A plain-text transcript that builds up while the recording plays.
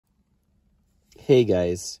Hey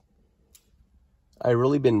guys, I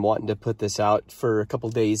really been wanting to put this out for a couple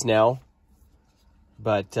days now,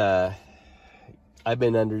 but I've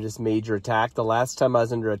been under this major attack. The last time I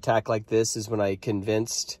was under attack like this is when I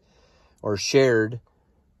convinced or shared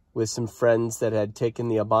with some friends that had taken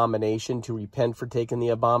the abomination to repent for taking the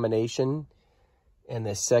abomination. And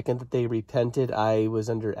the second that they repented, I was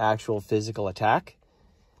under actual physical attack.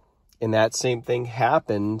 And that same thing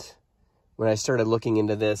happened when I started looking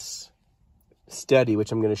into this study,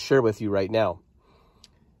 which I'm going to share with you right now.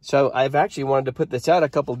 So I've actually wanted to put this out a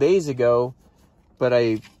couple days ago, but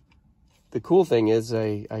the cool thing is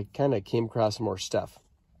I kind of came across more stuff.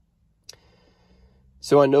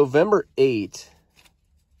 So on November 8th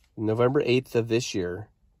of this year,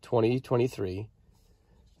 2023,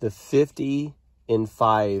 the 50 in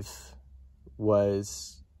 5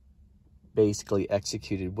 was basically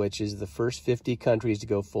executed, which is the first 50 countries to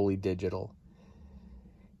go fully digital.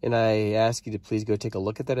 And I ask you to please go take a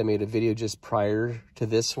look at that. I made a video just prior to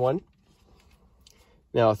this one.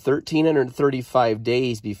 Now, 1,335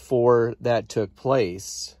 days before that took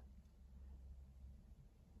place.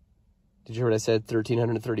 Did you hear what I said?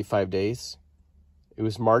 1,335 days. It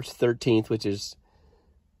was March 13th, which is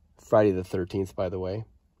Friday the 13th, by the way,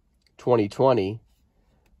 2020.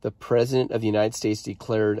 The President of the United States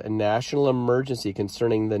declared a national emergency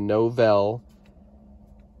concerning the novel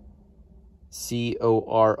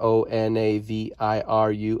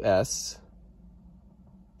coronavirus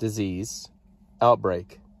disease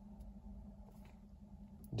outbreak.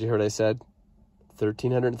 Did you hear what I said?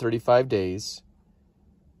 1,335 days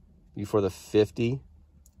before the 50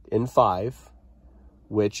 in 5,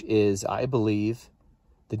 which is, I believe,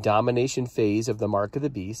 the domination phase of the mark of the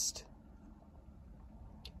beast.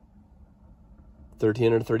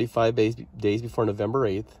 1,335 days before November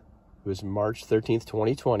 8th. It was March 13th,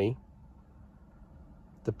 2020.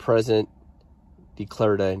 The president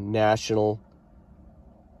declared a national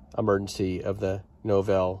emergency of the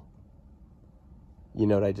novel, you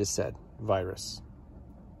know what I just said, virus.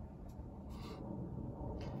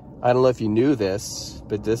 I don't know if you knew this,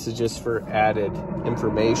 but this is just for added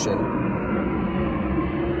information.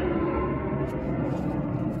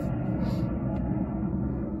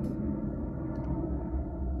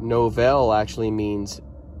 Novel actually means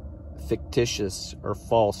fictitious or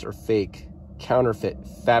false or fake, counterfeit,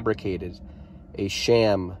 fabricated, a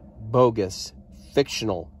sham, bogus,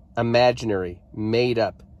 fictional, imaginary, made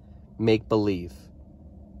up, make-believe.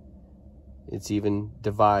 It's even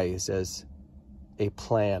devised as a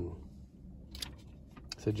plan.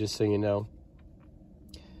 So just so you know.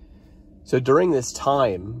 So during this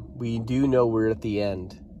time, we do know we're at the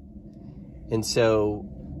end. And so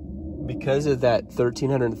because of that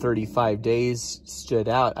 1,335 days stood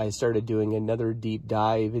out, I started doing another deep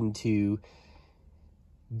dive into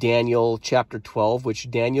Daniel chapter 12, which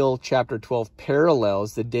Daniel chapter 12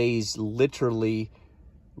 parallels the days literally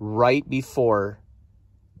right before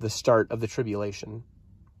the start of the tribulation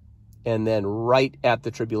and then right at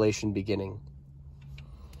the tribulation beginning.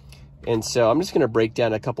 And so I'm just going to break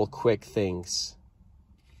down a couple quick things.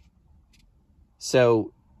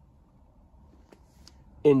 So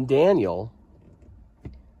in Daniel,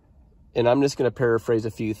 and I'm just going to paraphrase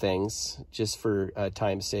a few things just for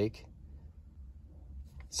time's sake.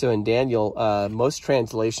 So in Daniel, most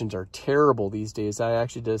translations are terrible these days. I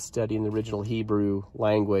actually just study in the original Hebrew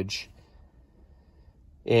language.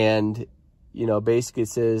 And, you know, basically it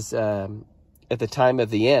says at the time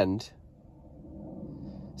of the end.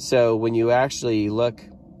 So when you actually look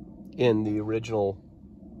in the original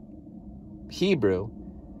Hebrew,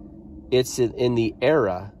 it's in the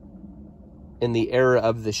era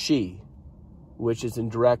of the she, which is in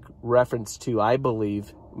direct reference to, I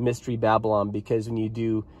believe, Mystery Babylon, because when you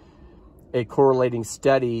do a correlating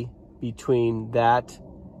study between that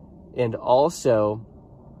and also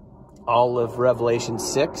all of Revelation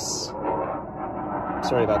 6,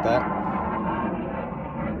 sorry about that,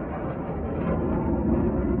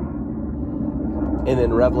 and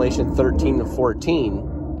then Revelation 13 to 14,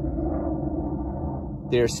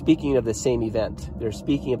 they're speaking of the same event. They're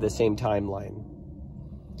speaking of the same timeline.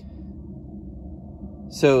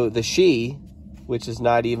 So the she, which is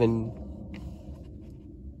not even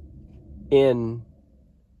in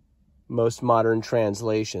most modern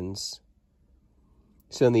translations.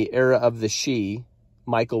 So in the era of the she,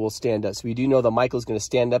 Michael will stand up. So we do know that Michael's going to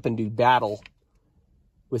stand up and do battle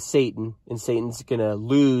with Satan, and Satan's going to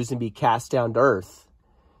lose and be cast down to earth.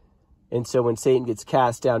 And so when Satan gets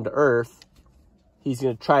cast down to earth, he's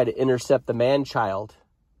going to try to intercept the man-child.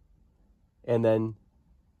 And then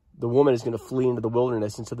the woman is going to flee into the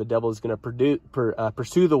wilderness, and so the devil is going to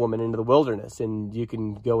pursue the woman into the wilderness, and you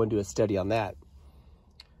can go and do a study on that.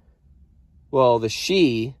 Well, the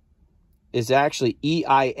she is actually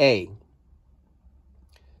EIA.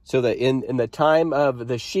 So that in the time of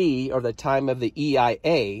the she, or the time of the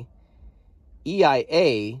EIA,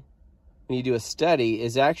 when you do a study,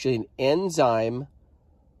 is actually an enzyme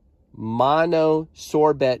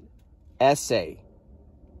monosorbate assay.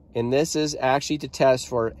 And this is actually to test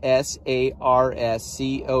for SARS-CoV-2.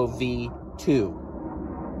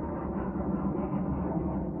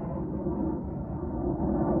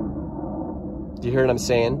 Do you hear what I'm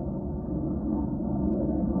saying?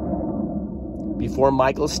 Before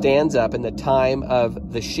Michael stands up in the time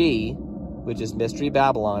of the she, which is Mystery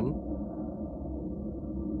Babylon,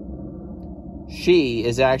 she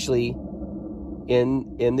is actually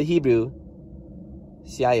in the Hebrew,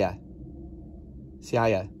 Siaya.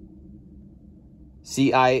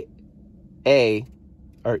 CIA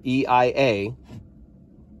or EIA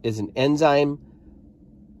is an enzyme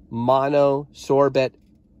monosorbate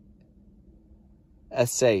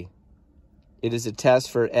assay. It is a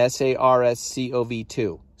test for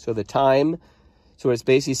SARS-CoV-2. So the time, so what it's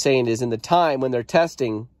basically saying is in the time when they're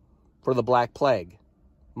testing for the Black Plague,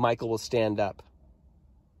 Michael will stand up.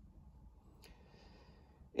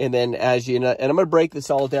 And then as you know, and I'm going to break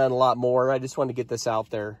this all down a lot more. I just want to get this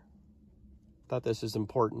out there. Thought this was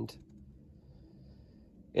important.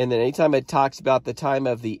 And then anytime it talks about the time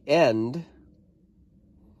of the end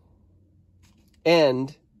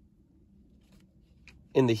in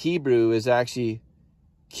the Hebrew is actually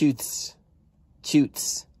QTZ,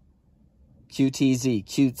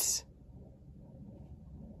 QTZ.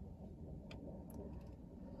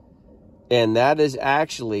 And that is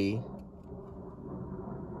actually,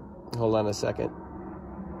 hold on a second.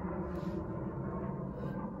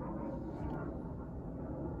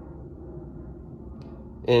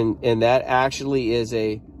 And that actually is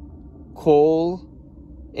a cholanterzine,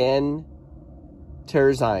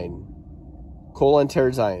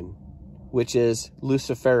 which is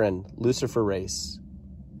luciferase.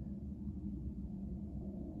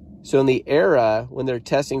 So in the era when they're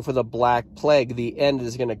testing for the Black Plague, the end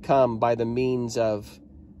is going to come by the means of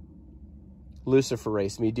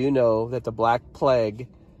luciferase. We do know that the Black Plague,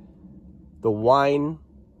 the wine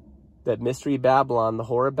that Mystery Babylon, the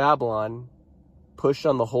Whore of Babylon, pushed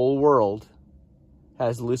on the whole world,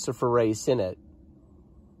 has luciferase in it,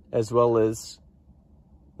 as well as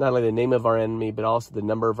not only the name of our enemy, but also the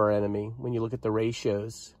number of our enemy, when you look at the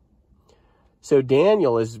ratios. So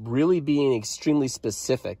Daniel is really being extremely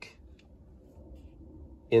specific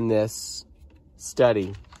in this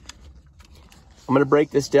study. I'm going to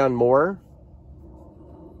break this down more.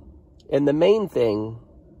 And the main thing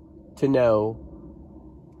to know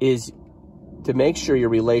is to make sure your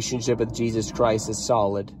relationship with Jesus Christ is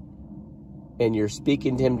solid, and you're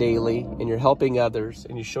speaking to him daily, and you're helping others,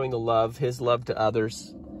 and you're showing the love, his love to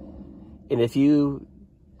others. And if you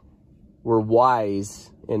were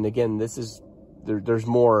wise, and again, this is, there's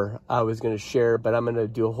more I was going to share, but I'm going to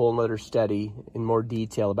do a whole nother study in more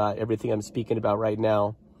detail about everything I'm speaking about right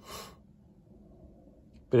now.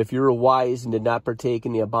 But if you were wise and did not partake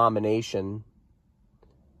in the abomination,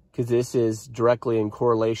 because this is directly in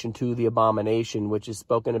correlation to the abomination, which is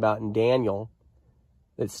spoken about in Daniel,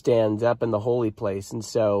 that stands up in the holy place. And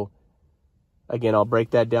so, again, I'll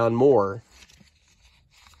break that down more.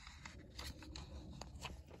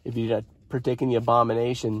 If you did not partake in the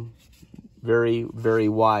abomination, very, very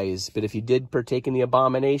wise. But if you did partake in the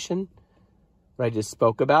abomination, what I just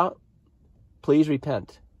spoke about, please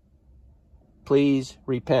repent. Please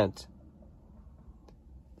repent.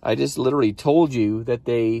 I just literally told you that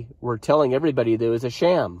they were telling everybody there was a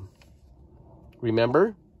sham.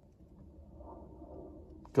 Remember?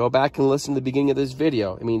 Go back and listen to the beginning of this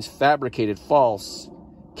video. It means fabricated, false,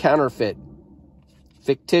 counterfeit,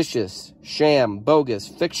 fictitious, sham, bogus,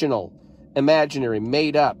 fictional, imaginary,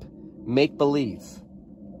 made up, make-believe.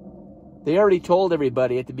 They already told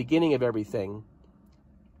everybody at the beginning of everything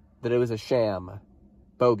that it was a sham,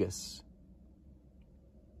 bogus.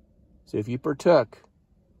 So if you partook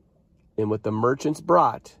in what the merchants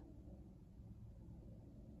brought,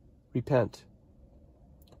 repent.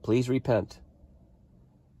 Please repent.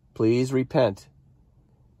 Please repent.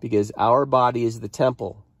 Because our body is the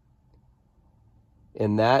temple.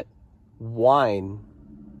 And that wine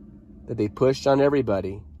that they pushed on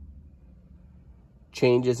everybody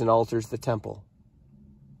changes and alters the temple.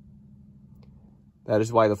 That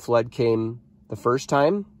is why the flood came the first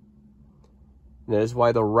time. And that is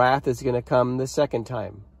why the wrath is going to come the second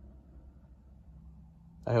time.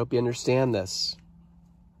 I hope you understand this.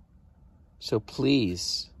 So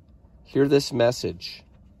please, hear this message.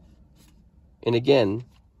 And again,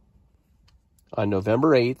 on November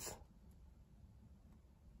 8th,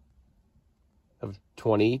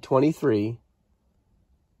 2023,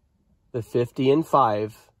 the 50 and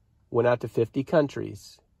 5 went out to 50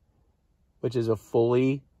 countries, which is a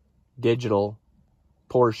fully digital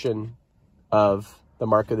portion of the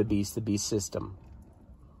Mark of the Beast system.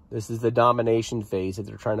 This is the domination phase that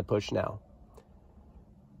they're trying to push now.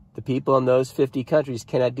 The people in those 50 countries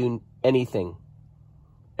cannot do anything.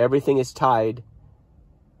 Everything is tied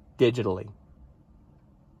digitally.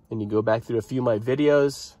 And you go back through a few of my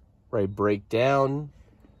videos where I break down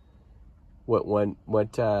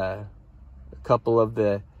what a couple of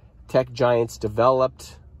the tech giants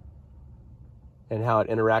developed and how it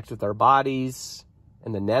interacts with our bodies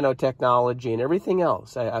and the nanotechnology and everything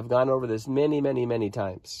else. I've gone over this many, many, many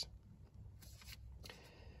times.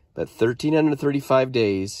 But 1,335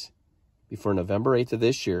 days before November 8th of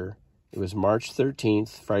this year, it was March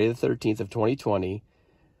 13th, Friday the 13th of 2020,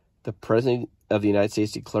 the President of the United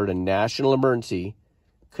States declared a national emergency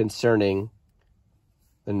concerning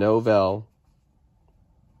the novel,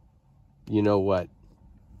 you know what,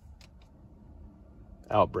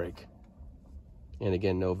 outbreak. And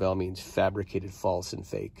again, novel means fabricated, false, and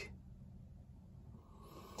fake.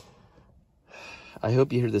 I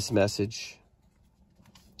hope you hear this message.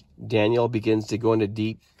 Daniel begins to go into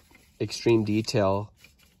deep, extreme detail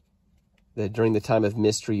that during the time of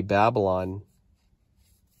Mystery Babylon,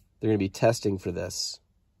 they're going to be testing for this.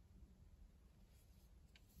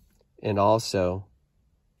 And also,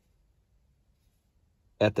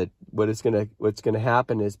 what's going to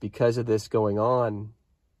happen is because of this going on,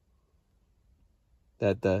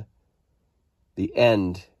 that the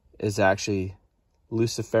end is actually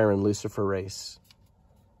Lucifer and Lucifer race.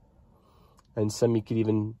 And some you could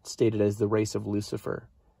even state it as the race of Lucifer,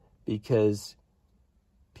 because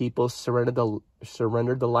people surrendered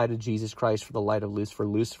the light of Jesus Christ for the light of Lucifer.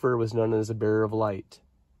 Lucifer was known as a bearer of light.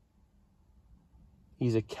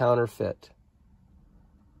 He's a counterfeit.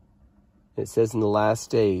 It says in the last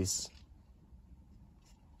days,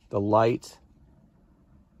 the light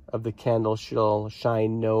of the candle shall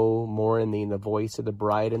shine no more in thee, and the voice of the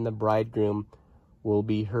bride and the bridegroom will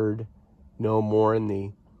be heard no more in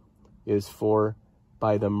thee. It is for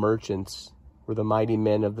by the merchants were the mighty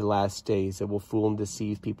men of the last days that will fool and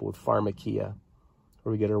deceive people with pharmakia,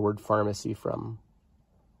 where we get our word pharmacy from.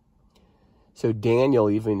 So Daniel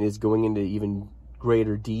even is going into even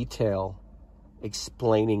greater detail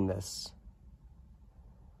explaining this.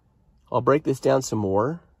 I'll break this down some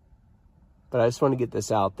more, but I just want to get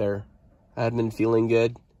this out there. I haven't been feeling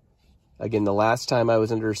good. Again, the last time I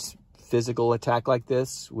was under physical attack like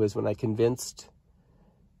this was when I convinced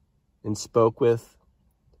and spoke with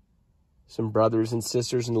some brothers and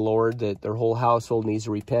sisters in the Lord that their whole household needs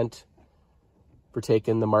to repent for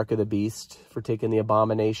taking the mark of the beast, for taking the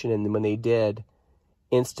abomination. And when they did,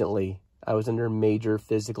 instantly, I was under major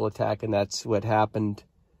physical attack. And that's what happened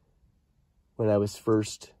when I was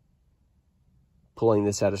first pulling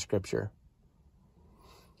this out of Scripture.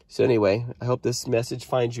 So anyway, I hope this message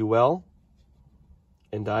finds you well.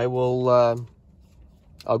 And I will,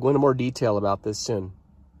 I'll go into more detail about this soon.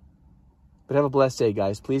 But have a blessed day,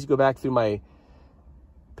 guys. Please go back through my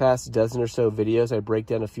past dozen or so videos. I break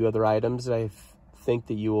down a few other items that I think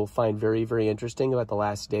that you will find very, very interesting about the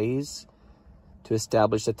last days to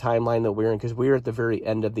establish the timeline that we're in, because we're at the very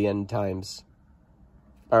end of the end times.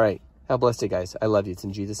 All right. Have a blessed day, guys. I love you. It's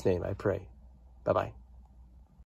in Jesus' name I pray. Bye-bye.